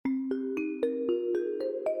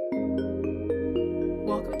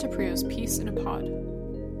Prio's Peace in a Pod.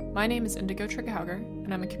 My name is Indigo Trigghauger,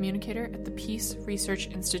 and I'm a communicator at the Peace Research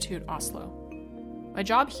Institute Oslo. My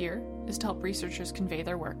job here is to help researchers convey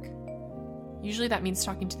their work. Usually that means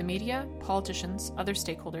talking to the media, politicians, other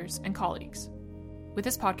stakeholders, and colleagues. With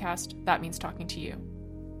this podcast, that means talking to you.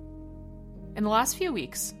 In the last few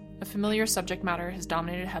weeks, a familiar subject matter has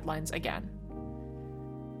dominated headlines again.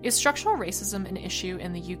 Is structural racism an issue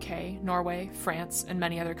in the UK, Norway, France, and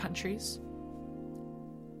many other countries?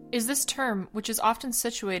 Is this term, which is often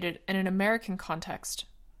situated in an American context,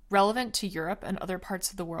 relevant to Europe and other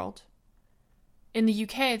parts of the world? In the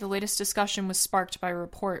UK, the latest discussion was sparked by a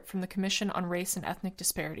report from the Commission on Race and Ethnic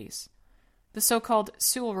Disparities. The so-called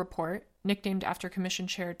Sewell Report, nicknamed after Commission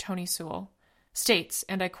Chair Tony Sewell, states,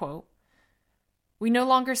 and I quote, "We no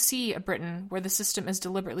longer see a Britain where the system is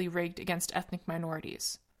deliberately rigged against ethnic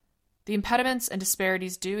minorities. The impediments and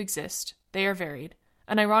disparities do exist, they are varied,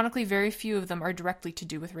 and ironically very few of them are directly to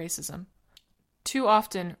do with racism. Too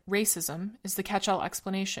often, racism is the catch-all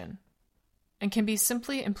explanation, and can be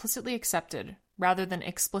simply implicitly accepted rather than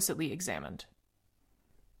explicitly examined."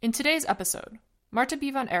 In today's episode, Marta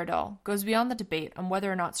B. van Erdal goes beyond the debate on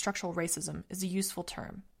whether or not structural racism is a useful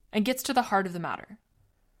term, and gets to the heart of the matter.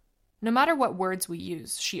 No matter what words we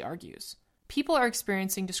use, she argues, people are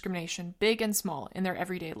experiencing discrimination, big and small, in their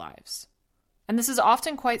everyday lives. And this is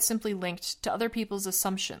often quite simply linked to other people's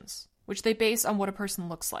assumptions, which they base on what a person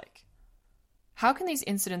looks like. How can these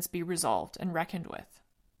incidents be resolved and reckoned with?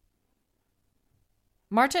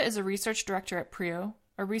 Marta is a research director at Prio,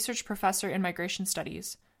 a research professor in migration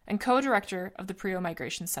studies, and co-director of the Prio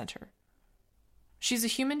Migration Center. She's a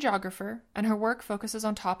human geographer, and her work focuses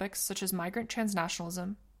on topics such as migrant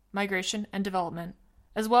transnationalism, migration and development,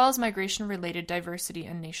 as well as migration-related diversity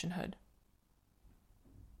and nationhood.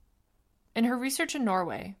 In her research in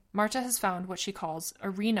Norway, Marta has found what she calls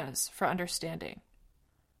arenas for understanding.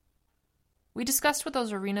 We discussed what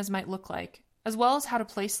those arenas might look like, as well as how to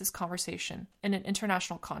place this conversation in an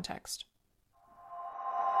international context.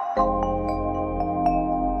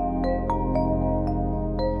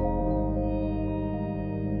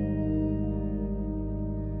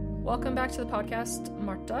 Welcome back to the podcast,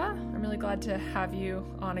 Marta. I'm really glad to have you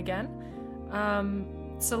on again.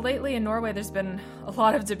 So lately in Norway, there's been a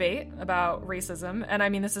lot of debate about racism. And I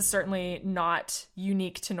mean, this is certainly not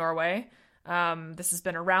unique to Norway. This has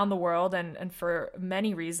been around the world and for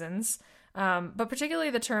many reasons. But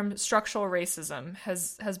particularly the term structural racism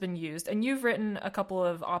has been used. And you've written a couple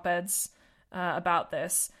of op-eds about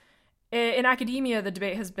this. In academia, the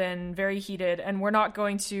debate has been very heated, and we're not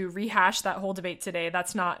going to rehash that whole debate today.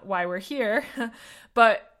 That's not why we're here.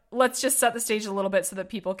 But let's just set the stage a little bit so that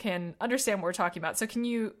people can understand what we're talking about. So can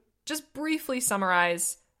you just briefly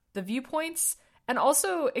summarize the viewpoints and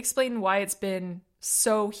also explain why it's been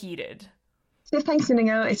so heated? So thanks,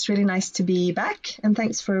 Inigo. It's really nice to be back, and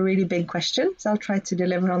thanks for a really big question. So I'll try to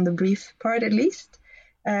deliver on the brief part at least.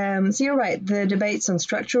 So you're right, the debates on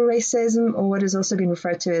structural racism, or what has also been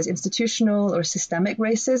referred to as institutional or systemic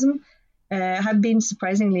racism, have been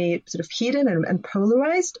surprisingly sort of heated and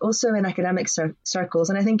polarized, also in academic circles.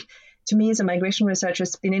 And I think, to me as a migration researcher,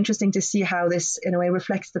 it's been interesting to see how this, in a way,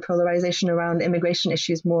 reflects the polarization around immigration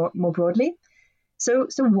issues more broadly. So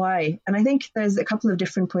why? And I think there's a couple of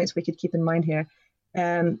different points we could keep in mind here.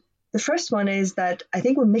 The first one is that I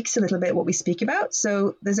think we'll mix a little bit what we speak about.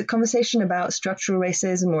 So there's a conversation about structural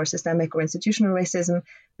racism or systemic or institutional racism,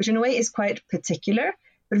 which in a way is quite particular,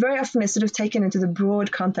 but very often is sort of taken into the broad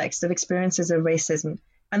context of experiences of racism.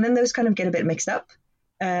 And then those kind of get a bit mixed up.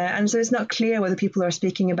 And so it's not clear whether people are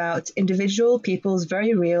speaking about individual people's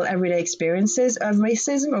very real everyday experiences of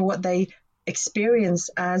racism or what they experience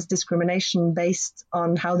as discrimination based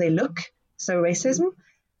on how they look, so racism.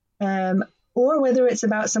 Or whether it's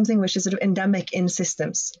about something which is sort of endemic in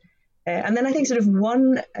systems. And then I think sort of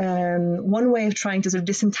one way of trying to sort of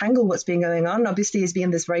disentangle what's been going on, obviously, has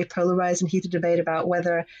been this very polarized and heated debate about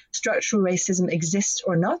whether structural racism exists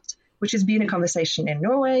or not, which has been a conversation in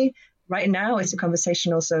Norway. Right now, it's a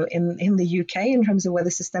conversation also in the UK in terms of whether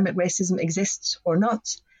systemic racism exists or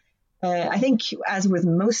not. I think, as with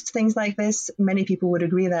most things like this, many people would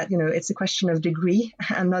agree that, it's a question of degree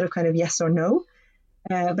and not of kind of yes or no.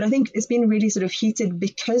 But I think it's been really sort of heated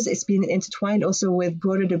because it's been intertwined also with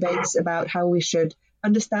broader debates about how we should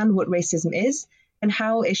understand what racism is and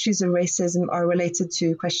how issues of racism are related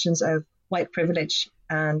to questions of white privilege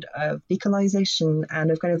and of decolonization and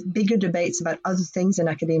of kind of bigger debates about other things in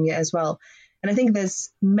academia as well. And I think there's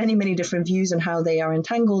many, many different views on how they are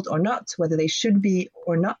entangled or not, whether they should be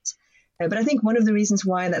or not. But I think one of the reasons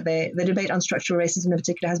why that the debate on structural racism in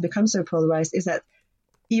particular has become so polarized is that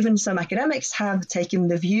even some academics have taken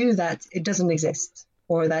the view that it doesn't exist.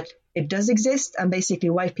 or that it does exist and basically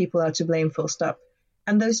white people are to blame, full stop.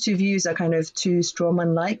 And those two views are kind of too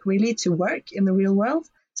strawman-like, really, to work in the real world.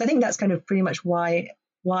 So I think that's kind of pretty much why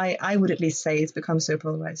I would at least say it's become so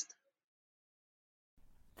polarized.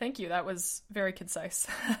 Thank you. That was very concise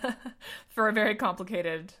for a very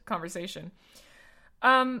complicated conversation.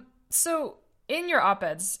 So in your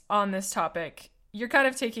op-eds on this topic, you're kind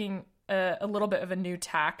of taking a little bit of a new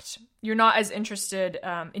tact. You're not as interested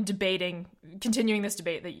in debating, continuing this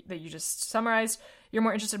debate that you just summarized. You're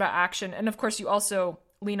more interested about action. And of course, you also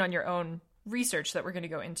lean on your own research that we're going to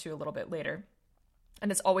go into a little bit later.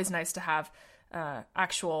 And it's always nice to have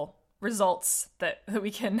actual results that we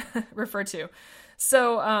can refer to.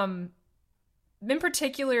 So in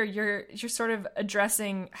particular, you're sort of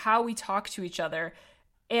addressing how we talk to each other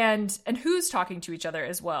and who's talking to each other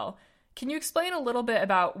as well. Can you explain a little bit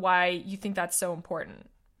about why you think that's so important?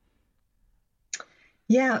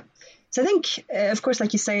 Yeah. So I think, of course,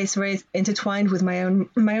 like you say, it's very intertwined with my own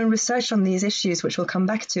research on these issues, which we'll come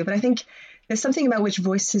back to. But I think there's something about which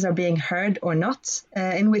voices are being heard or not,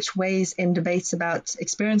 in which ways in debates about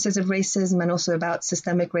experiences of racism and also about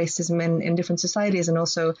systemic racism in different societies and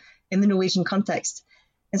also in the Norwegian context.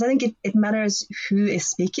 And so I think it matters who is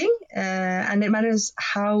speaking and it matters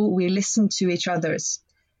how we listen to each other's.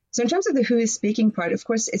 So in terms of the who is speaking part, of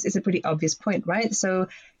course, it's a pretty obvious point, right? So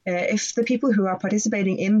if the people who are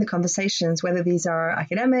participating in the conversations, whether these are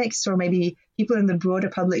academics or maybe people in the broader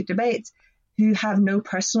public debate who have no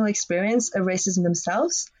personal experience of racism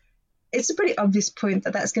themselves, it's a pretty obvious point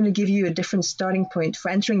that that's going to give you a different starting point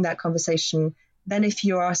for entering that conversation than if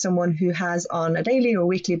you are someone who has on a daily or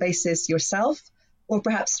weekly basis yourself, or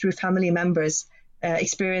perhaps through family members,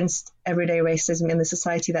 experienced everyday racism in the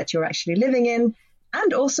society that you're actually living in,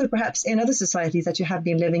 and also perhaps in other societies that you have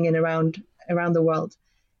been living in around the world.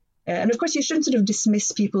 And of course, you shouldn't sort of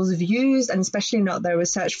dismiss people's views, and especially not their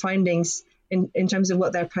research findings in terms of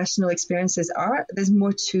what their personal experiences are. There's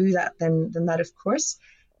more to that than that, of course.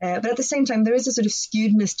 But at the same time, there is a sort of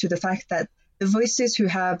skewedness to the fact that the voices who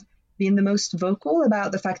have been the most vocal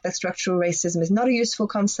about the fact that structural racism is not a useful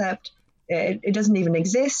concept, it doesn't even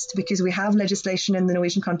exist because we have legislation in the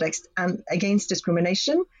Norwegian context and against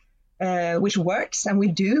discrimination, which works, and we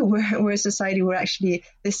do. We're a society where actually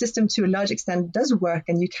the system to a large extent does work,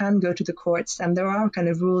 and you can go to the courts, and there are kind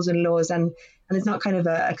of rules and laws, and it's not kind of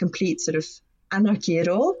a complete sort of anarchy at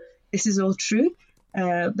all. This is all true.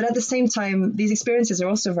 But at the same time, these experiences are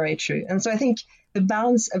also very true. And so I think the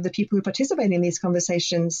balance of the people who participate in these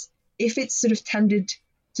conversations, if it's sort of tended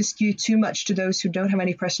to skew too much to those who don't have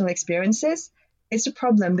any personal experiences, it's a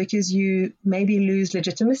problem because you maybe lose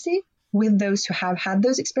legitimacy with those who have had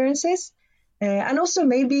those experiences. And also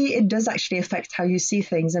maybe it does actually affect how you see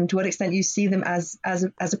things and to what extent you see them as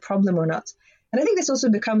a problem or not. And I think this also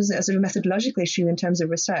becomes a sort of methodological issue in terms of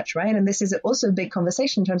research, right? And this is also a big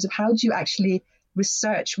conversation in terms of how do you actually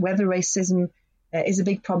research whether racism is a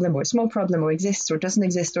big problem or a small problem or exists or doesn't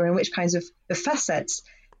exist or in which kinds of facets.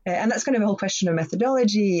 And that's kind of a whole question of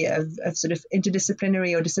methodology, of sort of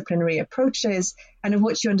interdisciplinary or disciplinary approaches, and of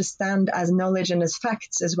what you understand as knowledge and as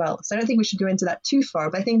facts as well. So I don't think we should go into that too far,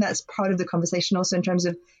 but I think that's part of the conversation also in terms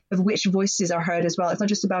of which voices are heard as well. It's not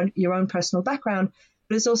just about your own personal background,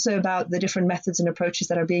 but it's also about the different methods and approaches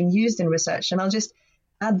that are being used in research. And I'll just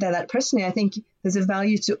add there that personally, I think there's a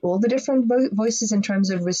value to all the different voices in terms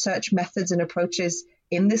of research methods and approaches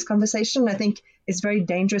in this conversation. I think it's very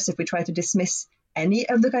dangerous if we try to dismiss any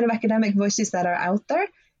of the kind of academic voices that are out there.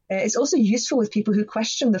 It's also useful with people who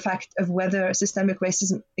question the fact of whether systemic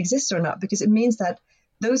racism exists or not, because it means that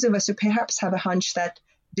those of us who perhaps have a hunch that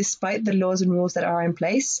despite the laws and rules that are in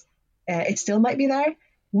place, it still might be there,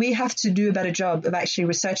 we have to do a better job of actually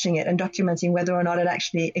researching it and documenting whether or not it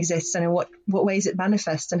actually exists and in what ways it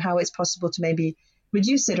manifests and how it's possible to maybe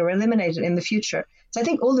reduce it or eliminate it in the future. So I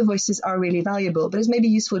think all the voices are really valuable, but it's maybe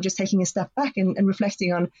useful just taking a step back and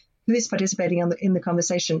reflecting on who is participating in the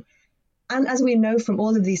conversation. And as we know from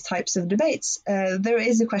all of these types of debates, there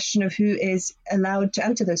is a question of who is allowed to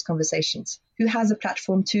enter those conversations, who has a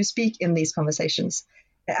platform to speak in these conversations.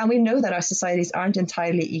 And we know that our societies aren't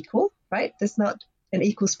entirely equal, right? There's not an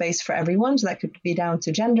equal space for everyone. So that could be down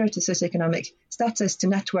to gender, to socioeconomic status, to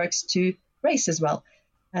networks, to race as well.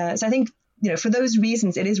 So I think, for those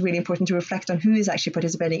reasons, it is really important to reflect on who is actually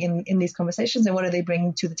participating in these conversations and what are they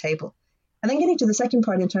bringing to the table. And then getting to the second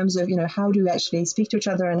part in terms of, how do we actually speak to each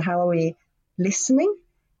other and how are we listening?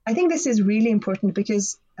 I think this is really important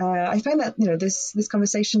because I find that, this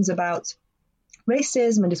conversations about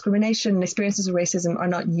racism and discrimination and experiences of racism are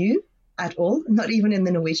not new at all, not even in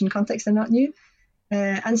the Norwegian context, they're not new.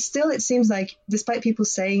 And still, it seems like despite people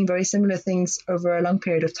saying very similar things over a long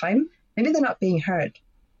period of time, maybe they're not being heard.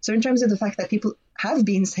 So in terms of the fact that people have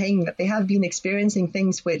been saying that they have been experiencing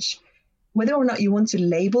things which, whether or not you want to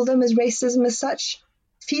label them as racism as such,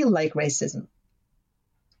 feel like racism.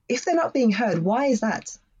 If they're not being heard, why is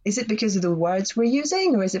that? Is it because of the words we're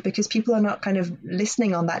using, or is it because people are not kind of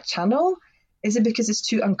listening on that channel? Is it because it's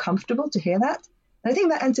too uncomfortable to hear that? And I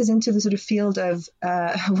think that enters into the sort of field of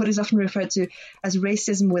what is often referred to as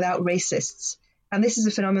racism without racists. And this is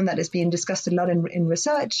a phenomenon that is being discussed a lot in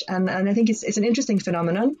research. And I think it's an interesting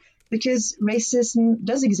phenomenon because racism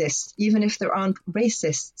does exist, even if there aren't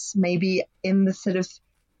racists, maybe in the sort of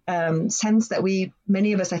sense that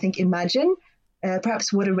many of us, I think, imagine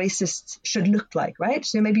perhaps what a racist should look like, right?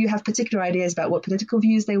 So maybe you have particular ideas about what political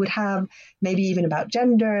views they would have, maybe even about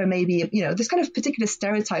gender, maybe, there's kind of particular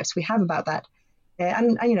stereotypes we have about that.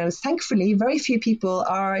 And thankfully, very few people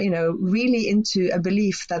are, really into a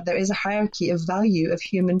belief that there is a hierarchy of value of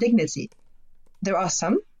human dignity. There are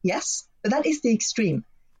some, yes, but that is the extreme.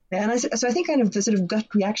 And so I think kind of the sort of gut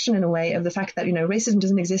reaction in a way of the fact that, racism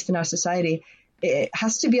doesn't exist in our society, it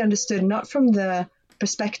has to be understood not from the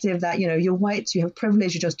perspective that, you're white, you have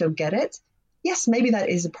privilege, you just don't get it. Yes, maybe that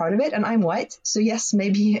is a part of it. And I'm white. So yes,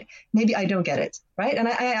 maybe I don't get it. Right. And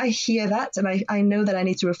I hear that and I know that I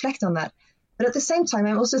need to reflect on that. But at the same time,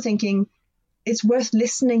 I'm also thinking it's worth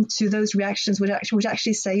listening to those reactions which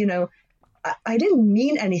actually say, I didn't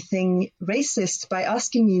mean anything racist by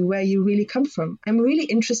asking you where you really come from. I'm really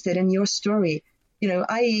interested in your story.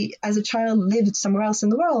 I, as a child, lived somewhere else in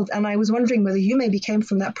the world, and I was wondering whether you maybe came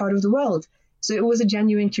from that part of the world. So it was a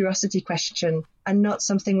genuine curiosity question and not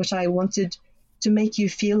something which I wanted to make you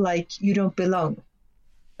feel like you don't belong.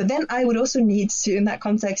 But then I would also need to, in that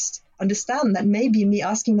context, understand that maybe me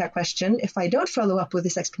asking that question, if I don't follow up with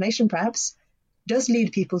this explanation perhaps, does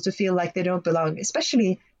lead people to feel like they don't belong,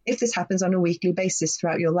 especially if this happens on a weekly basis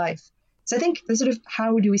throughout your life. So I think the sort of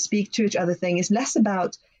how do we speak to each other thing is less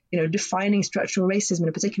about, defining structural racism in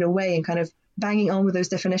a particular way and kind of banging on with those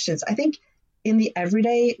definitions. I think in the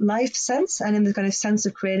everyday life sense and in the kind of sense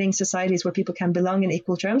of creating societies where people can belong in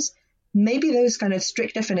equal terms, maybe those kind of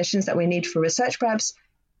strict definitions that we need for research perhaps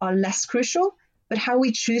are less crucial, but how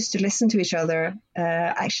we choose to listen to each other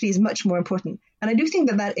actually is much more important. And I do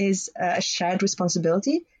think that is a shared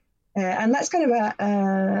responsibility. And that's kind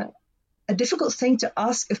of a difficult thing to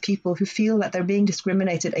ask of people who feel that they're being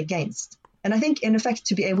discriminated against. And I think, in effect,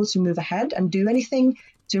 to be able to move ahead and do anything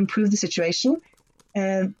to improve the situation,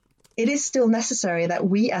 it is still necessary that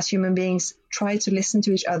we as human beings try to listen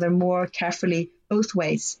to each other more carefully both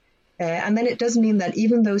ways. And then it does mean that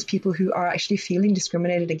even those people who are actually feeling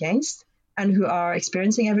discriminated against and who are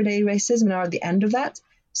experiencing everyday racism and are at the end of that,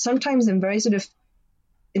 sometimes in very sort of,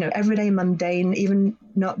 everyday mundane, even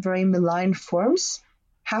not very malign forms,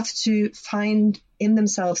 have to find in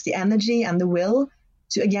themselves the energy and the will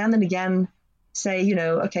to again and again say,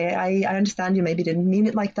 okay, I understand you maybe didn't mean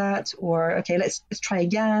it like that, or okay, let's try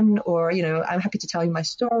again, or, I'm happy to tell you my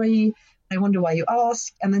story. I wonder why you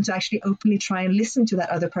ask, and then to actually openly try and listen to that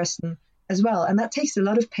other person as well. And that takes a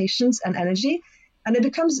lot of patience and energy. And it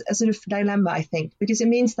becomes a sort of dilemma, I think, because it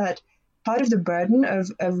means that part of the burden of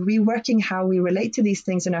reworking how we relate to these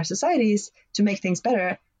things in our societies to make things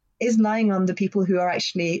better is lying on the people who are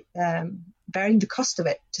actually bearing the cost of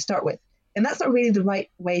it to start with. And that's not really the right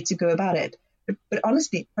way to go about it. But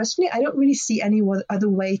honestly, personally, I don't really see any other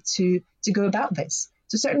way to go about this.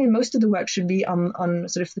 So certainly most of the work should be on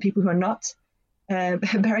sort of the people who are not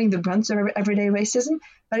bearing the brunt of everyday racism.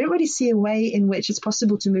 But I don't really see a way in which it's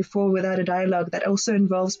possible to move forward without a dialogue that also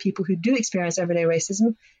involves people who do experience everyday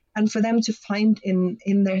racism, and for them to find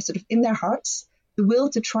in their hearts the will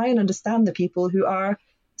to try and understand the people who are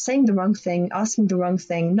saying the wrong thing, asking the wrong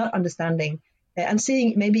thing, not understanding, and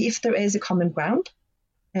seeing maybe if there is a common ground.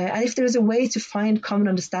 And if there is a way to find common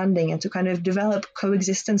understanding and to kind of develop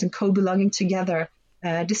coexistence and co-belonging together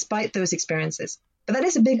despite those experiences. But that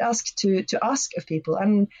is a big ask to ask of people.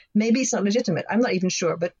 And maybe it's not legitimate. I'm not even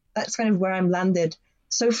sure. But that's kind of where I'm landed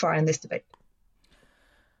so far in this debate.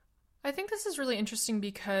 I think this is really interesting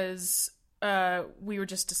because we were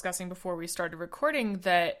just discussing before we started recording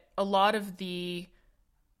that a lot of the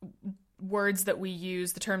words that we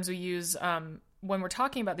use, the terms we use when we're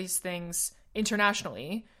talking about these things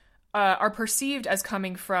internationally are perceived as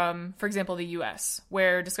coming from, for example, the US,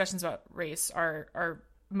 where discussions about race are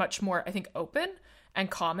much more, I think, open and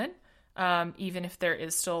common, even if there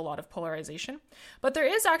is still a lot of polarization. But there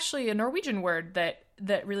is actually a Norwegian word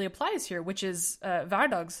that really applies here, which is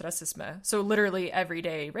hverdagsrasisme, so literally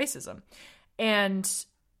everyday racism. And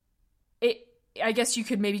I guess you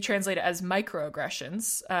could maybe translate it as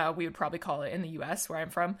microaggressions, we would probably call it in the US, where I'm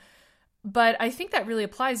from. But I think that really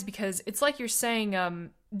applies because it's like you're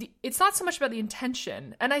saying it's not so much about the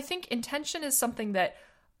intention. And I think intention is something that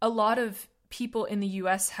a lot of people in the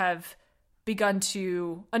US have begun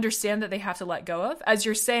to understand that they have to let go of. As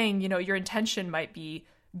you're saying, your intention might be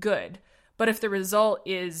good, but if the result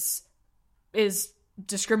is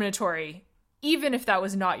discriminatory, even if that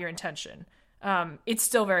was not your intention, it's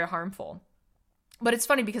still very harmful. But it's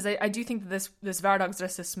funny because I do think that this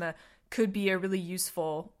hverdagsrasisme could be a really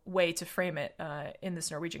useful way to frame it in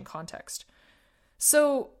this Norwegian context.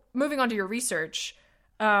 So moving on to your research,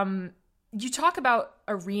 you talk about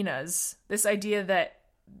arenas, this idea that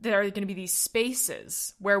there are going to be these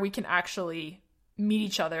spaces where we can actually meet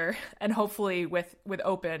each other, and hopefully with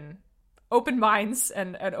open minds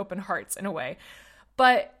and open hearts in a way.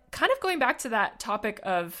 But kind of going back to that topic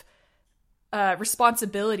of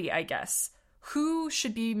responsibility, I guess, who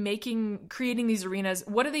should be creating these arenas?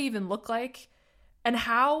 What do they even look like? And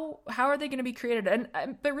how are they going to be created?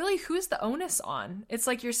 But really, who's the onus on? It's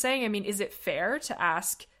like you're saying, I mean, is it fair to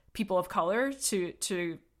ask people of color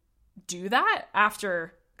to do that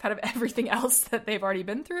after kind of everything else that they've already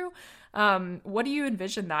been through? What do you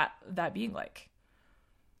envision that being like?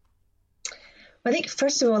 I think,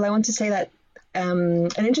 first of all, I want to say that an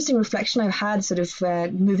interesting reflection I've had sort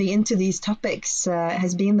of moving into these topics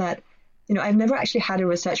has been that, I've never actually had a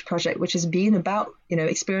research project which has been about,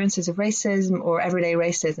 experiences of racism or everyday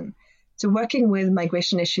racism. So working with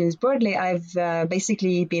migration issues broadly, I've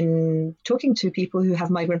basically been talking to people who have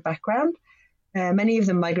migrant background, many of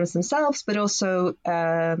them migrants themselves, but also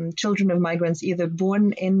children of migrants either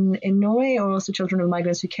born in Norway or also children of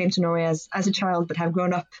migrants who came to Norway as a child but have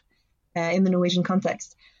grown up in the Norwegian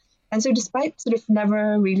context. And so despite sort of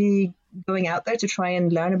never really going out there to try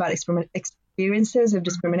and learn about experiences of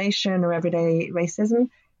discrimination or everyday racism,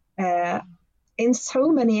 in so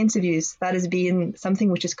many interviews, that has been something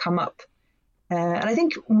which has come up. And I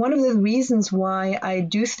think one of the reasons why I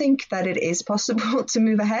do think that it is possible to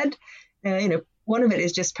move ahead, one of it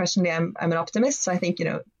is just personally, I'm an optimist. So I think,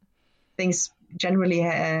 things generally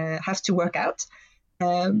have to work out.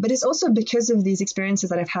 But it's also because of these experiences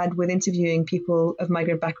that I've had with interviewing people of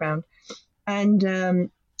migrant background. And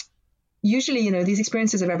usually, these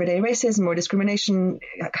experiences of everyday racism or discrimination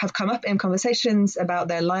have come up in conversations about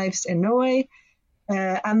their lives in Norway.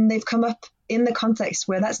 And they've come up in the context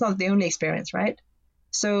where that's not the only experience, right?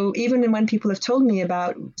 So even when people have told me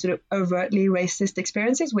about sort of overtly racist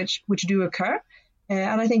experiences, which do occur,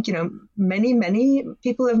 and I think, many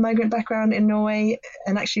people of migrant background in Norway,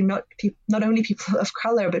 and actually not only people of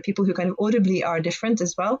color, but people who kind of audibly are different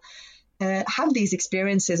as well, have these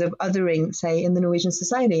experiences of othering, say, in the Norwegian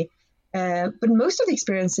society. But most of the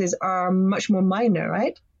experiences are much more minor,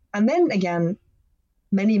 right? And then again,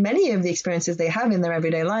 many of the experiences they have in their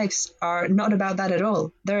everyday lives are not about that at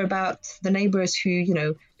all. They're about the neighbors who,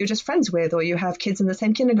 you're just friends with, or you have kids in the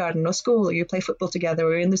same kindergarten or school, or you play football together,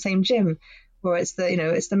 or you're in the same gym. Or it's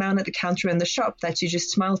the man at the counter in the shop that you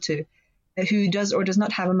just smile to, who does or does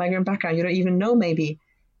not have a migrant background. You don't even know, maybe.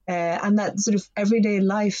 And that sort of everyday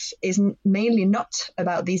life is mainly not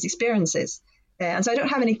about these experiences. And so I don't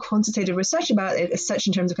have any quantitative research about it as such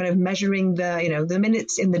in terms of kind of measuring the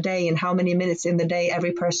minutes in the day and how many minutes in the day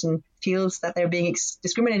every person feels that they're being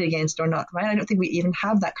discriminated against or not, right? I don't think we even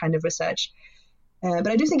have that kind of research. But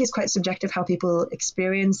I do think it's quite subjective how people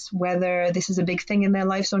experience whether this is a big thing in their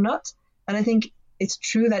lives or not. And I think it's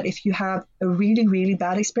true that if you have a really, really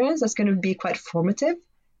bad experience, that's going to be quite formative.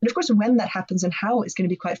 And of course, when that happens and how, it's going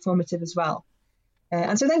to be quite formative as well.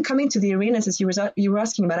 And so then coming to the arenas, as you were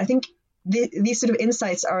asking about, I think these sort of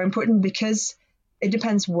insights are important because it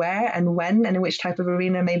depends where and when and in which type of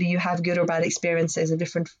arena maybe you have good or bad experiences of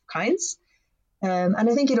different kinds. And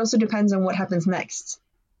I think it also depends on what happens next.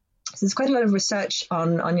 So there's quite a lot of research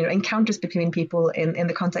on encounters between people in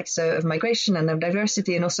the context of migration and of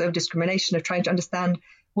diversity and also of discrimination, of trying to understand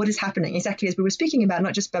what is happening, exactly as we were speaking about,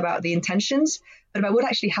 not just about the intentions, but about what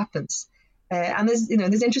actually happens. And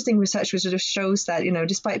there's interesting research which sort of shows that,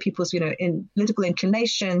 despite people's, in political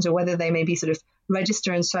inclinations or whether they maybe sort of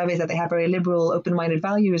register in surveys that they have very liberal, open-minded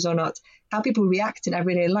values or not, how people react in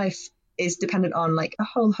everyday life is dependent on like a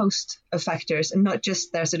whole host of factors and not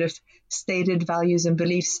just their sort of stated values and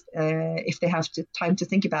beliefs if they have time to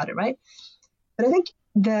think about it, right? But I think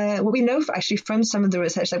what we know actually from some of the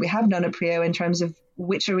research that we have done at PRIO in terms of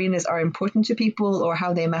which arenas are important to people or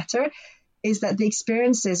how they matter is that the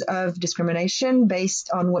experiences of discrimination based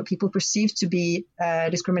on what people perceive to be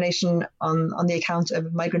discrimination on the account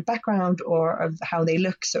of migrant background or of how they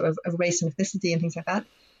look, so of race and ethnicity and things like that,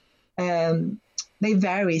 they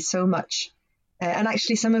vary so much. And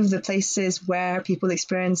actually some of the places where people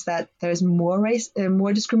experience that there's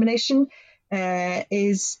more discrimination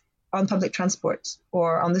is on public transport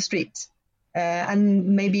or on the street,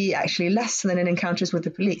 and maybe actually less than in encounters with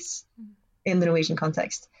the police in the Norwegian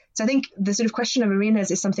context. So I think the sort of question of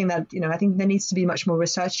arenas is something that, I think there needs to be much more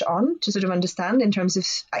research on to sort of understand, in terms of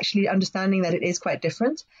actually understanding that it is quite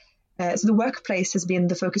different. So the workplace has been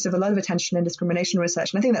the focus of a lot of attention in discrimination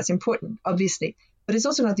research. And I think that's important, obviously, but it's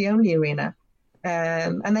also not the only arena.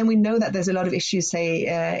 And then we know that there's a lot of issues,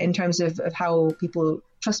 say, in terms of how people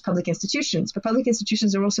trust public institutions. But public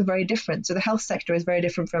institutions are also very different. So the health sector is very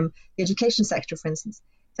different from the education sector, for instance.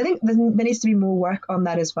 So I think there needs to be more work on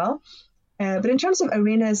that as well. But in terms of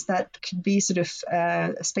arenas that could be sort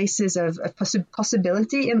of spaces of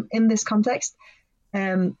possibility in this context,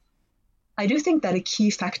 I do think that a key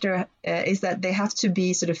factor is that they have to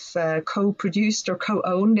be sort of co-produced or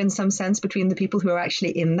co-owned in some sense between the people who are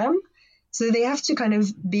actually in them. So they have to kind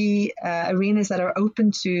of be arenas that are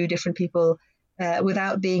open to different people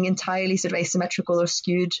without being entirely sort of asymmetrical or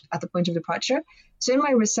skewed at the point of departure. So in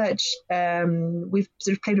my research, we've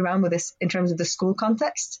sort of played around with this in terms of the school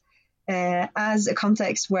context. As a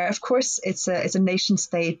context where, of course, it's a nation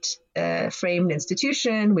state framed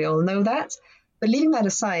institution. We all know that. But leaving that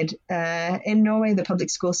aside, in Norway, the public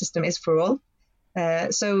school system is for all.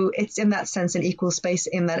 So it's in that sense an equal space,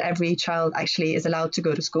 in that every child actually is allowed to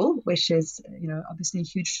go to school, which is, obviously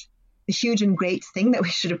a huge and great thing that we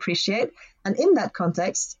should appreciate. And in that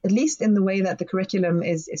context, at least in the way that the curriculum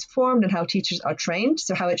is formed and how teachers are trained,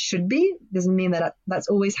 so how it should be, doesn't mean that that's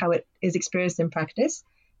always how it is experienced in practice,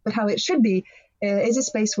 but how it should be is a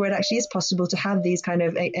space where it actually is possible to have these kind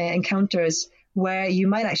of encounters where you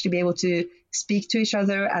might actually be able to speak to each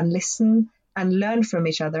other and listen and learn from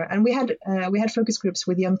each other. And we had focus groups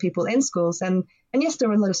with young people in schools, and yes, there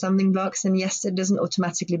were a lot of stumbling blocks, and yes, it doesn't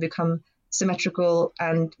automatically become symmetrical,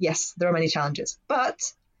 and yes, there are many challenges, but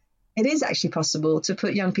it is actually possible to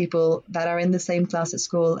put young people that are in the same class at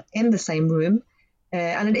school in the same room.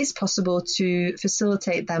 And it is possible to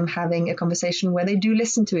facilitate them having a conversation where they do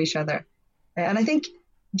listen to each other. And I think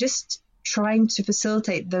just trying to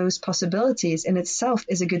facilitate those possibilities in itself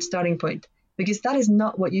is a good starting point, because that is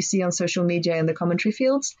not what you see on social media in the commentary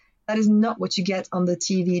fields. That is not what you get on the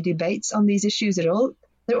TV debates on these issues at all.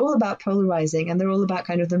 They're all about polarizing, and they're all about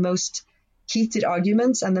kind of the most heated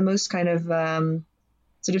arguments and the most kind of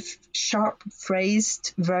sort of sharp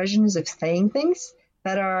phrased versions of saying things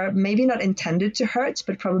that are maybe not intended to hurt,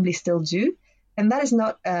 but probably still do. And that is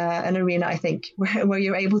not an arena, I think, where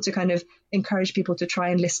you're able to kind of encourage people to try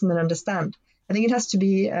and listen and understand. I think it has to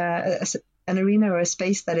be an arena or a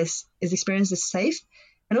space that is experienced as safe,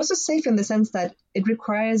 and also safe in the sense that it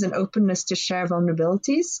requires an openness to share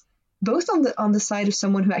vulnerabilities, both on the side of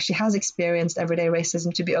someone who actually has experienced everyday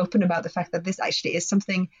racism, to be open about the fact that this actually is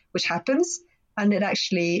something which happens and it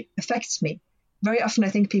actually affects me. Very often, I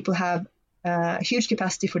think people have a huge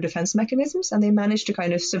capacity for defense mechanisms, and they manage to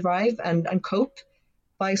kind of survive and cope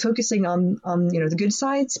by focusing on the good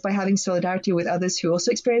sides, by having solidarity with others who also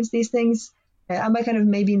experience these things, and by kind of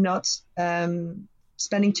maybe not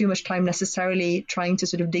spending too much time necessarily trying to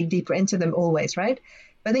sort of dig deeper into them always, right?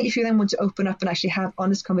 But I think if you then want to open up and actually have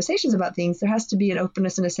honest conversations about things, there has to be an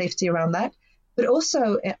openness and a safety around that. But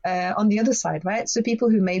also on the other side, right? So people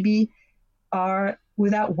who maybe are,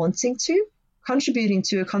 without wanting to, contributing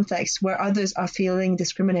to a context where others are feeling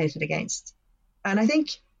discriminated against. And I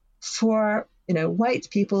think for white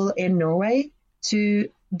people in Norway to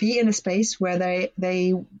be in a space where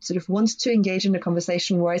they sort of want to engage in a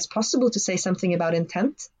conversation where it's possible to say something about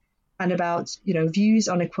intent and about views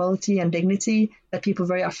on equality and dignity that people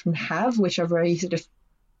very often have, which are very sort of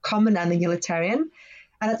common and egalitarian,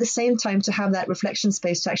 and at the same time to have that reflection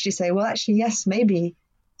space to actually say, well, actually, yes, maybe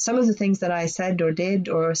some of the things that I said or did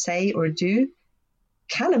or say or do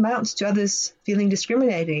can amount to others feeling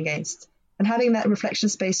discriminated against, and having that reflection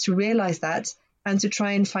space to realize that and to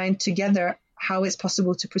try and find together how it's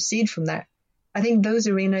possible to proceed from there. I think those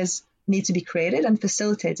arenas need to be created and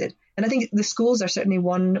facilitated. And I think the schools are certainly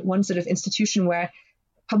one sort of institution where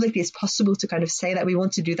publicly it's possible to kind of say that we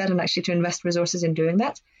want to do that and actually to invest resources in doing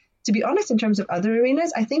that. To be honest, in terms of other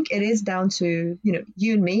arenas, I think it is down to,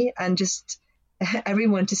 you and me and just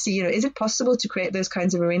everyone to see, is it possible to create those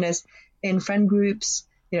kinds of arenas in friend groups,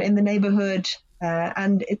 in the neighborhood,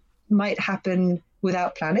 and it might happen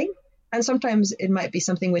without planning. And sometimes it might be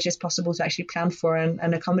something which is possible to actually plan for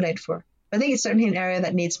and accommodate for. But I think it's certainly an area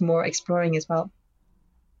that needs more exploring as well.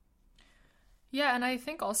 Yeah, and I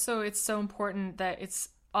think also it's so important that it's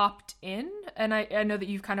opt-in. And I know that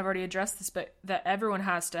you've kind of already addressed this, but that everyone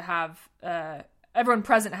has to have, everyone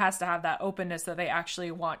present has to have that openness that they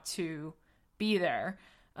actually want to be there.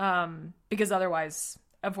 Because otherwise,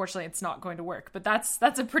 unfortunately, it's not going to work. But that's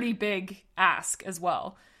a pretty big ask as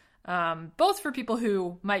well. both for people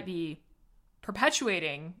who might be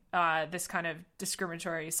perpetuating this kind of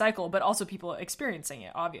discriminatory cycle, but also people experiencing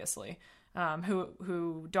it, obviously,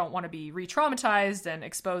 who don't want to be re-traumatized and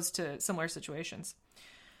exposed to similar situations.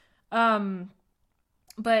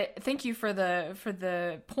 But thank you for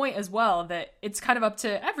the point as well that it's kind of up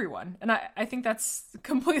to everyone. And I think that's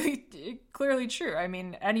completely clearly true. I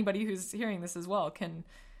mean, anybody who's hearing this as well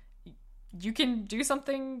you can do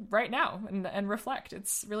something right now and reflect.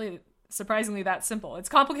 It's really surprisingly that simple. It's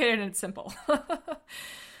complicated and it's simple.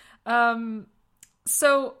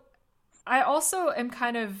 So I also am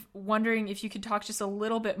kind of wondering if you could talk just a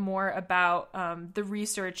little bit more about the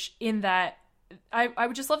research in that. I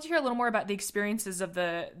would just love to hear a little more about the experiences of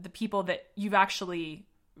the people that you've actually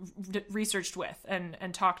researched with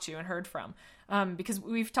and talked to and heard from, because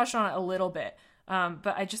we've touched on it a little bit,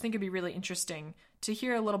 but I just think it'd be really interesting to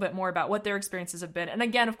hear a little bit more about what their experiences have been. And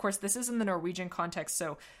again, of course, this is in the Norwegian context,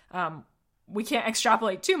 so we can't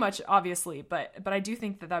extrapolate too much, obviously, but I do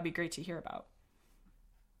think that that'd be great to hear about.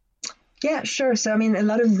 Yeah, sure. So, I mean, a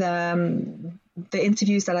lot of the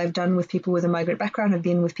interviews that I've done with people with a migrant background have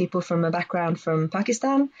been with people from a background from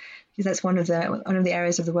Pakistan, because that's one of the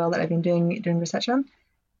areas of the world that I've been doing research on.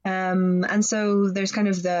 And so there's kind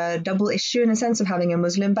of the double issue in a sense of having a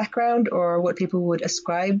Muslim background, or what people would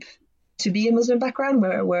ascribe to be a Muslim background,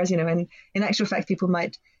 whereas, in actual fact, people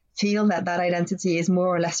might feel that identity is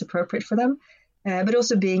more or less appropriate for them, but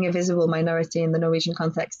also being a visible minority in the Norwegian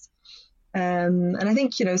context. And I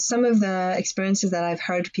think, some of the experiences that I've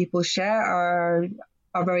heard people share are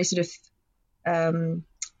very sort of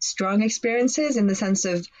strong experiences, in the sense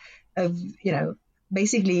of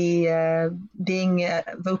basically being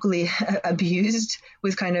vocally abused,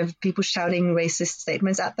 with kind of people shouting racist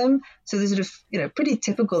statements at them. So there's sort of, pretty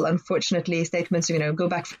typical, unfortunately, statements, go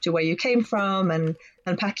back to where you came from and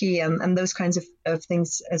Paki and those kinds of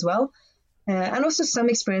things as well. And also some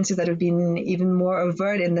experiences that have been even more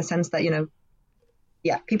overt, in the sense that,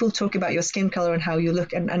 people talk about your skin color and how you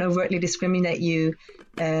look, and overtly discriminate you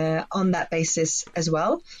on that basis as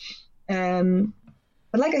well.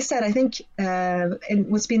 But like I said, I think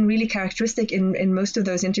what's been really characteristic in most of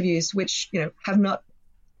those interviews, which have not,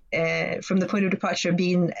 from the point of departure,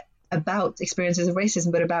 been about experiences of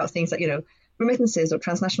racism, but about things like remittances or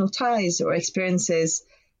transnational ties, or experiences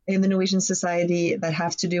in the Norwegian society that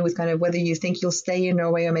have to do with kind of whether you think you'll stay in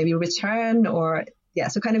Norway or maybe return, or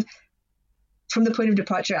so kind of from the point of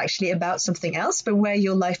departure actually about something else, but where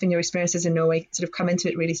your life and your experiences in Norway sort of come into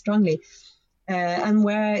it really strongly. And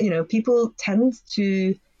where, people tend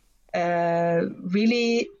to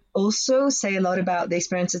really also say a lot about the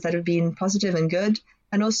experiences that have been positive and good,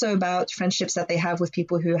 and also about friendships that they have with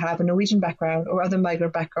people who have a Norwegian background or other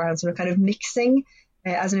migrant backgrounds, and are kind of mixing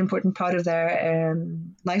as an important part of their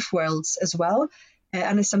life worlds as well.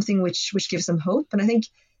 And it's something which gives them hope. And I think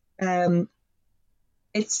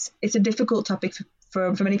it's a difficult topic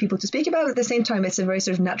for many people to speak about. At the same time, it's a very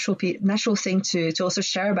sort of natural thing to also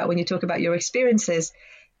share about when you talk about your experiences.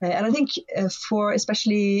 And I think for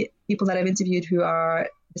especially people that I've interviewed who are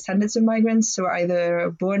descendants of migrants, who are either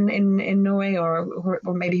born in Norway or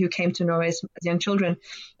maybe who came to Norway as young children,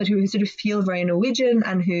 but who sort of feel very Norwegian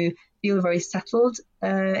and who feel very settled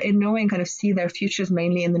in Norway and kind of see their futures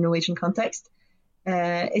mainly in the Norwegian context.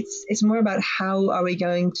 It's more about how are we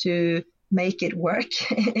going to make it work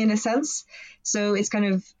in a sense. So it's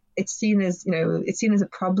seen as a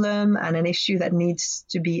problem and an issue that needs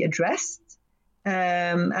to be addressed.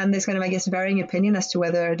 And there's kind of, I guess, varying opinion as to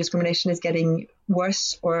whether discrimination is getting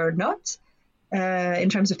worse or not in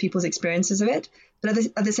terms of people's experiences of it. But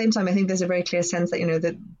at the same time, I think there's a very clear sense that,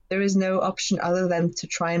 that there is no option other than to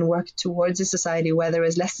try and work towards a society where there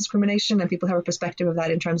is less discrimination, and people have a perspective of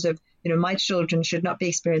that in terms of, my children should not be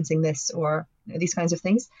experiencing this, or these kinds of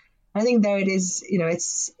things. I think there it is,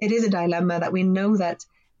 it is a dilemma that we know that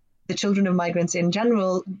the children of migrants in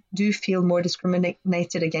general do feel more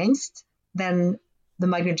discriminated against than the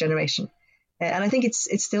migrant generation. And I think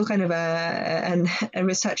it's still kind of a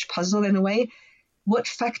research puzzle in a way. What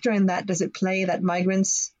factor in that does it play that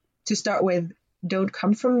migrants, to start with, don't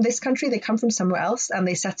come from this country, they come from somewhere else and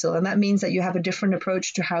they settle. And that means that you have a different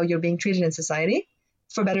approach to how you're being treated in society,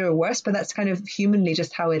 for better or worse, but that's kind of humanly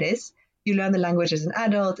just how it is. You learn the language as an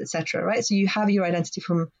adult, etc., right? So you have your identity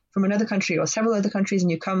from another country or several other countries,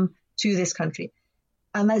 and you come to this country.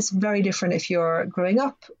 And that's very different if you're growing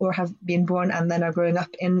up or have been born and then are growing up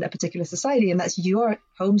in a particular society, and that's your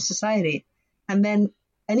home society. And then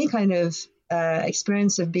any kind of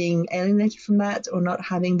experience of being alienated from that, or not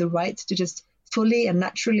having the right to just fully and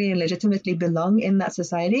naturally and legitimately belong in that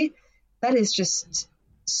society, that is just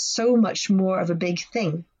so much more of a big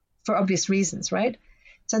thing for obvious reasons, right?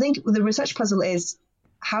 So I think the research puzzle is,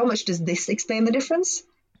 how much does this explain the difference?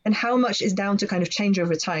 And how much is down to kind of change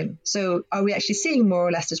over time? So are we actually seeing more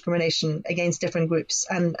or less discrimination against different groups?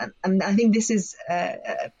 And I think this is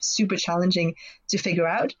super challenging to figure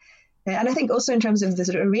out. And I think also in terms of the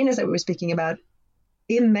sort of arenas that we were speaking about,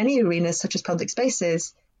 in many arenas, such as public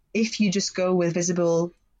spaces, if you just go with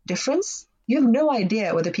visible difference, you have no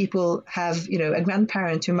idea whether people have, a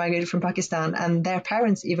grandparent who migrated from Pakistan and their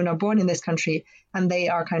parents even are born in this country and they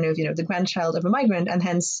are kind of, the grandchild of a migrant, and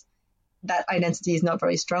hence that identity is not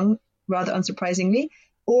very strong, rather unsurprisingly,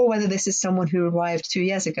 or whether this is someone who arrived 2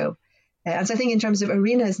 years ago. And so I think in terms of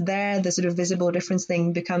arenas there, the sort of visible difference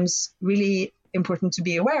thing becomes really important to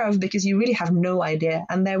be aware of, because you really have no idea.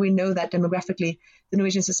 And there we know that demographically, the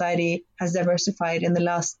Norwegian society has diversified in the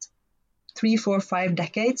last 3, 4, 5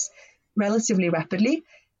 decades relatively rapidly,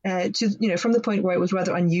 from the point where it was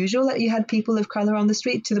rather unusual that you had people of color on the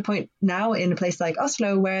street to the point now in a place like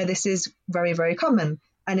Oslo where this is very, very common,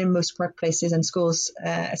 and in most workplaces and schools,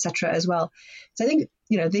 etc. as well. So I think,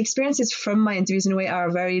 the experiences from my interviews in a way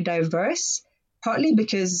are very diverse, partly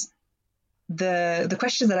because the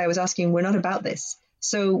questions that I was asking were not about this.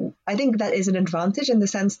 So I think that is an advantage in the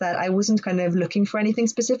sense that I wasn't kind of looking for anything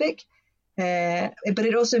specific, but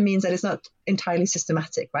it also means that it's not entirely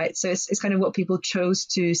systematic, right? So it's kind of what people chose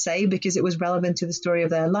to say because it was relevant to the story of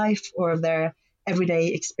their life or of their everyday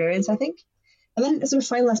experience, I think. And then a sort of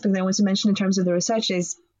final aspect that I want to mention in terms of the research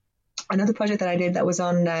is another project that I did that was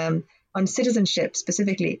on citizenship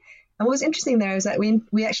specifically. And what was interesting there is that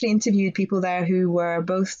we actually interviewed people there who were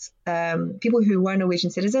both people who were Norwegian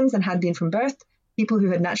citizens and had been from birth, people who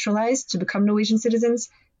had naturalized to become Norwegian citizens,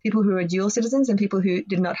 people who were dual citizens, and people who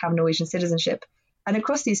did not have Norwegian citizenship. And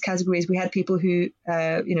across these categories, we had people who,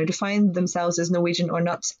 defined themselves as Norwegian or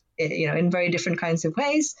not, in very different kinds of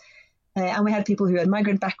ways. And we had people who had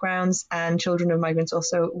migrant backgrounds and children of migrants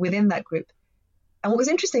also within that group. And what was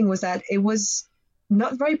interesting was that it was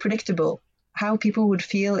not very predictable how people would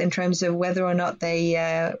feel in terms of whether or not they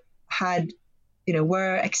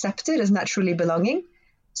were accepted as naturally belonging.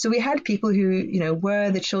 So we had people who,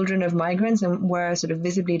 were the children of migrants and were sort of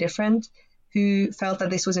visibly different, who felt that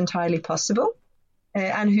this was entirely possible,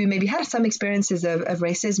 and who maybe had some experiences of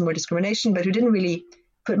racism or discrimination, but who didn't really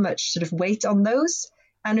put much sort of weight on those.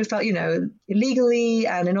 And who felt, illegally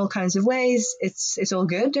and in all kinds of ways, it's all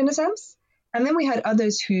good in a sense. And then we had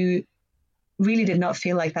others who really did not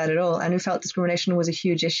feel like that at all and who felt discrimination was a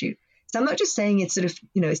huge issue. So I'm not just saying it's sort of,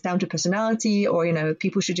 it's down to personality or,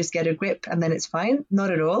 people should just get a grip and then it's fine.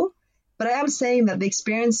 Not at all. But I am saying that the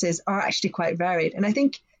experiences are actually quite varied. And I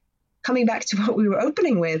think coming back to what we were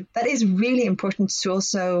opening with, that is really important to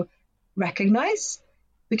also recognize.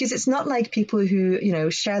 Because it's not like people who,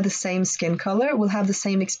 share the same skin color will have the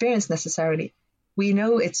same experience necessarily. We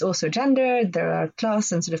know it's also gender. There are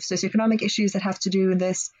class and sort of socioeconomic issues that have to do with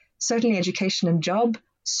this. Certainly education and job,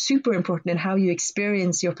 super important in how you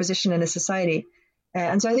experience your position in a society.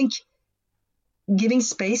 And so I think giving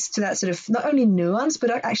space to that sort of not only nuance,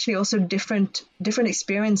 but actually also different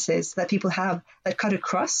experiences that people have that cut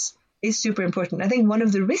across is super important. I think one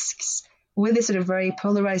of the risks with this sort of very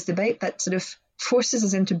polarized debate that sort of forces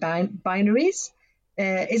us into binaries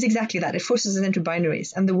is exactly that. It forces us into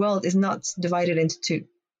binaries, and the world is not divided into two.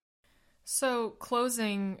 So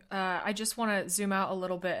closing, I just want to zoom out a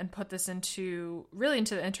little bit and put this into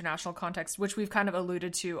the international context, which we've kind of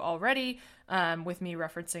alluded to already, with me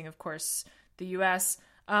referencing, of course, the US.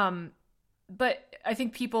 But I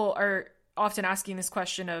think people are often asking this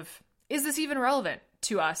question of, is this even relevant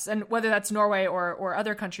to us? And whether that's Norway or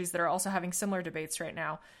other countries that are also having similar debates right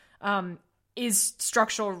now. Is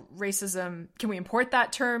structural racism, can we import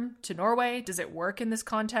that term to Norway? Does it work in this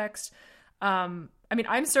context? I'm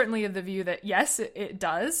certainly of the view that yes, it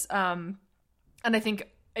does. And I think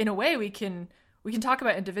in a way we can talk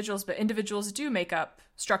about individuals, but individuals do make up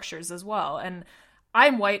structures as well. And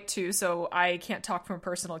I'm white too, so I can't talk from a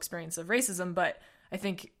personal experience of racism, but I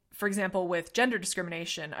think, for example, with gender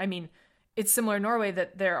discrimination, it's similar in Norway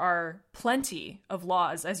that there are plenty of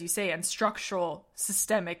laws, as you say, and structural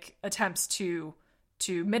systemic attempts to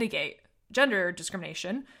mitigate gender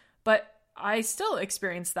discrimination. But I still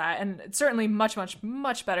experience that, and it's certainly much, much,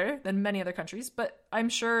 much better than many other countries. But I'm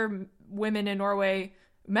sure many women in Norway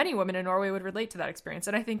would relate to that experience.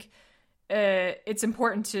 And I think it's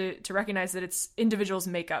important to recognize that it's individuals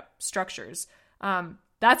make up structures.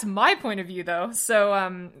 That's my point of view, though.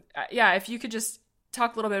 So, if you could just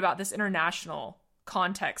talk a little bit about this international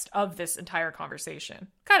context of this entire conversation.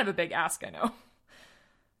 Kind of a big ask, I know.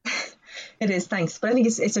 It is, thanks. But I think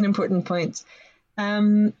it's an important point.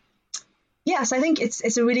 So I think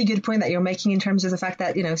it's a really good point that you're making in terms of the fact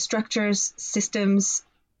that, structures, systems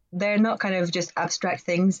they're not kind of just abstract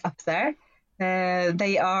things up there.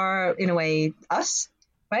 They are, in a way, us,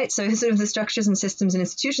 right? So sort of the structures and systems and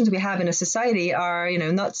institutions we have in a society are,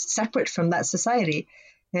 not separate from that society.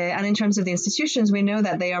 And in terms of the institutions, we know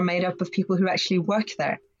that they are made up of people who actually work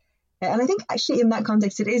there. And I think actually in that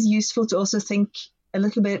context, it is useful to also think a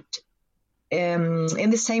little bit in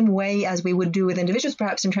the same way as we would do with individuals,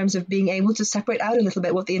 perhaps, in terms of being able to separate out a little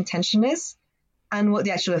bit what the intention is and what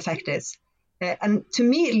the actual effect is. And to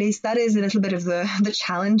me, at least, that is a little bit of the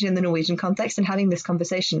challenge in the Norwegian context in having this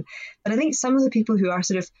conversation. But I think some of the people who are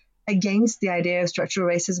sort of against the idea of structural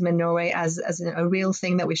racism in Norway as a real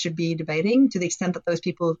thing that we should be debating, to the extent that those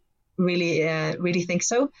people really think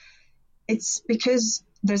so, it's because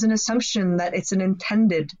there's an assumption that it's an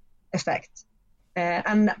intended effect.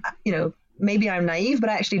 And maybe I'm naive,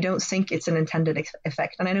 but I actually don't think it's an intended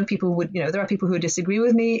effect. And I know people would, there are people who disagree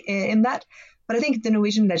with me in that. But I think the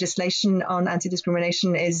Norwegian legislation on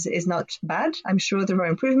anti-discrimination is not bad. I'm sure there are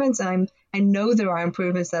improvements, and I know there are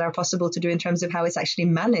improvements that are possible to do in terms of how it's actually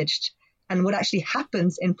managed and what actually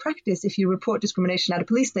happens in practice if you report discrimination at a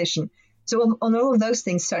police station. So on all of those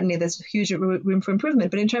things, certainly there's huge room for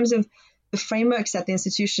improvement. But in terms of the frameworks that the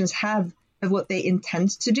institutions have of what they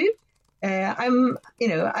intend to do,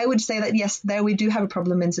 I would say that, yes, there we do have a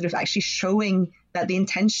problem in sort of actually showing that the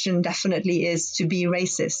intention definitely is to be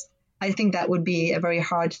racist. I think that would be a very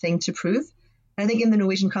hard thing to prove. And I think in the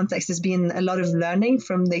Norwegian context, there's been a lot of learning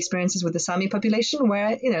from the experiences with the Sami population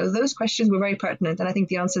where, those questions were very pertinent. And I think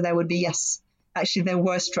the answer there would be yes, actually, there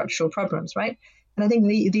were structural problems, right? And I think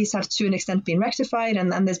these have to an extent been rectified.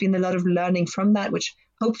 And there's been a lot of learning from that, which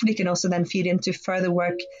hopefully can also then feed into further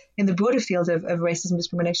work in the broader field of racism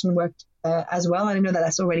discrimination work as well. And I know that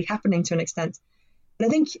that's already happening to an extent. But I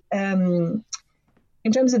think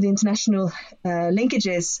in terms of the international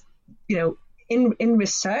linkages, in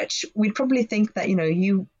research, we'd probably think that,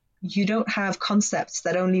 you don't have concepts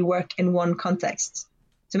that only work in one context.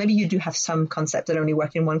 So maybe you do have some concepts that only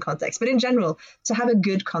work in one context. But in general, to have a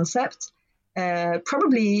good concept,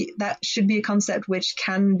 probably that should be a concept which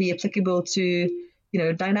can be applicable to,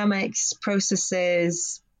 dynamics,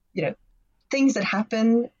 processes, things that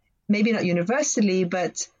happen, maybe not universally,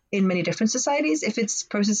 but in many different societies. If it's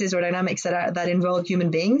processes or dynamics that involve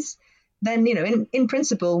human beings, then, in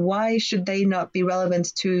principle, why should they not be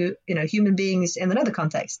relevant to, human beings in another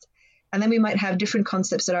context? And then we might have different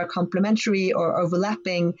concepts that are complementary or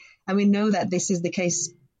overlapping. And we know that this is the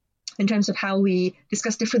case in terms of how we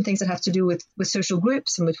discuss different things that have to do with social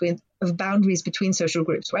groups and of boundaries between social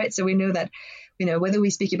groups, right? So we know that, whether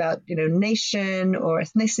we speak about, nation or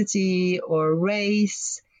ethnicity or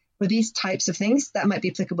race or these types of things, that might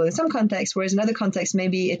be applicable in some contexts, whereas in other contexts,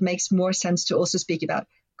 maybe it makes more sense to also speak about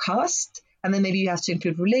caste, and then maybe you have to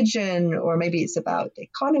include religion, or maybe it's about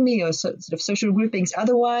economy or sort of social groupings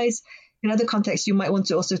otherwise. In other contexts, you might want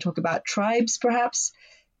to also talk about tribes, perhaps.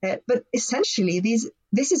 But essentially,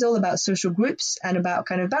 this is all about social groups and about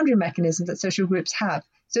kind of boundary mechanisms that social groups have.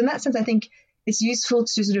 So in that sense, I think it's useful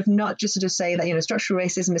to sort of not just sort of say that, structural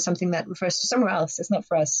racism is something that refers to somewhere else. It's not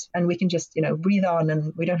for us. And we can just, breathe on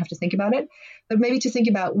and we don't have to think about it. But maybe to think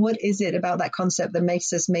about what is it about that concept that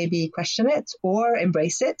makes us maybe question it or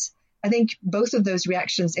embrace it. I think both of those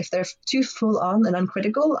reactions, if they're too full on and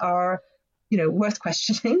uncritical, are, worth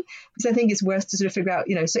questioning, because I think it's worth to sort of figure out,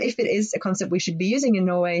 so if it is a concept we should be using in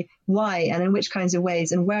Norway, why and in which kinds of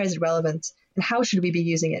ways and where is it relevant and how should we be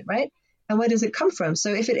using it, right? And where does it come from?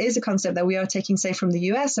 So if it is a concept that we are taking, say, from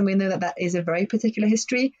the US, and we know that is a very particular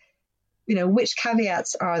history, which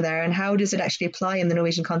caveats are there and how does it actually apply in the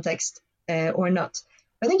Norwegian context or not?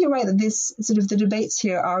 I think you're right that this sort of the debates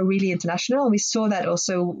here are really international. And we saw that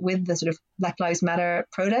also with the sort of Black Lives Matter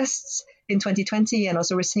protests in 2020. And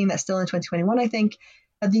also we're seeing that still in 2021, I think,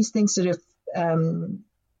 that these things sort of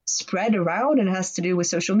spread around, and it has to do with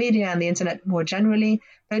social media and the internet more generally.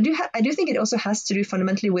 But I do think it also has to do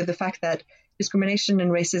fundamentally with the fact that discrimination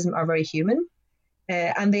and racism are very human.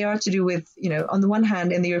 And they are to do with, on the one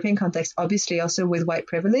hand, in the European context, obviously also with white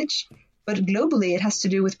privilege, but globally it has to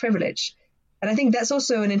do with privilege. And I think that's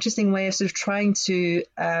also an interesting way of sort of trying to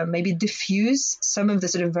maybe diffuse some of the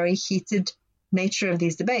sort of very heated nature of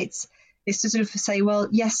these debates, is to sort of say, well,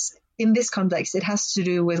 yes, in this context, it has to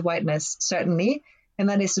do with whiteness, certainly. And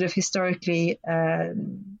that is sort of historically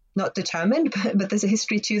not determined, but there's a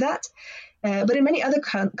history to that. But in many other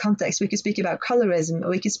contexts, we could speak about colorism, or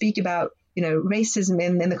we could speak about, racism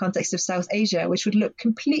in the context of South Asia, which would look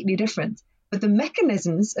completely different. But the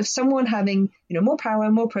mechanisms of someone having, more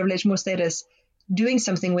power, more privilege, more status, doing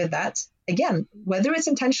something with that, again, whether it's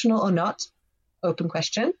intentional or not, open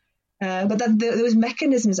question. But that those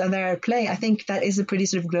mechanisms are there at play, I think that is a pretty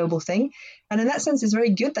sort of global thing. And in that sense, it's very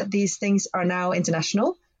good that these things are now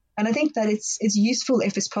international. And I think that it's useful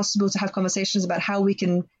if it's possible to have conversations about how we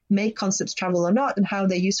can make concepts travel or not, and how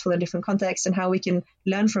they're useful in different contexts, and how we can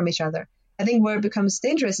learn from each other. I think where it becomes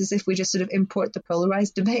dangerous is if we just sort of import the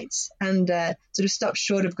polarized debates and sort of stop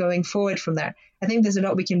short of going forward from there. I think there's a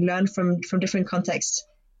lot we can learn from different contexts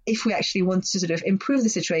if we actually want to sort of improve the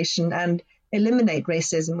situation and eliminate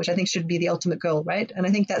racism, which I think should be the ultimate goal, right? And I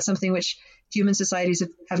think that's something which human societies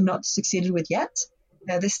have not succeeded with yet.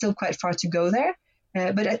 There's still quite far to go there.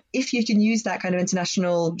 But if you can use that kind of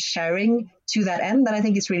international sharing to that end, then I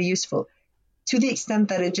think it's really useful. To the extent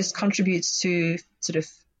that it just contributes to sort of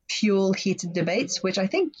fuel heated debates, which I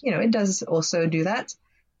think, it does also do that.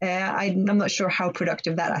 I'm not sure how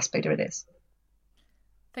productive that aspect of it is.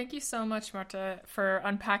 Thank you so much, Marta, for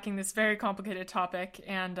unpacking this very complicated topic.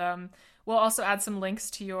 And we'll also add some links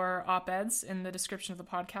to your op-eds in the description of the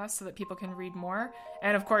podcast so that people can read more.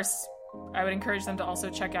 And of course, I would encourage them to also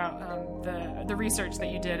check out the research that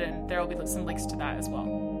you did, and there will be some links to that as well.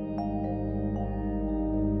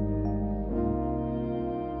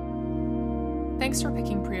 Thanks for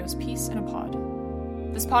picking Prio's Peace in a Pod.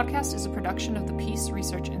 This podcast is a production of the Peace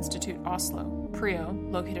Research Institute Oslo,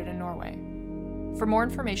 Prio, located in Norway. For more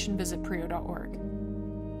information, visit prio.org.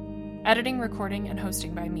 Editing, recording, and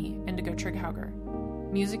hosting by me, Indigo Trigghauger.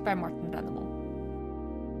 Music by Morten Dennebol.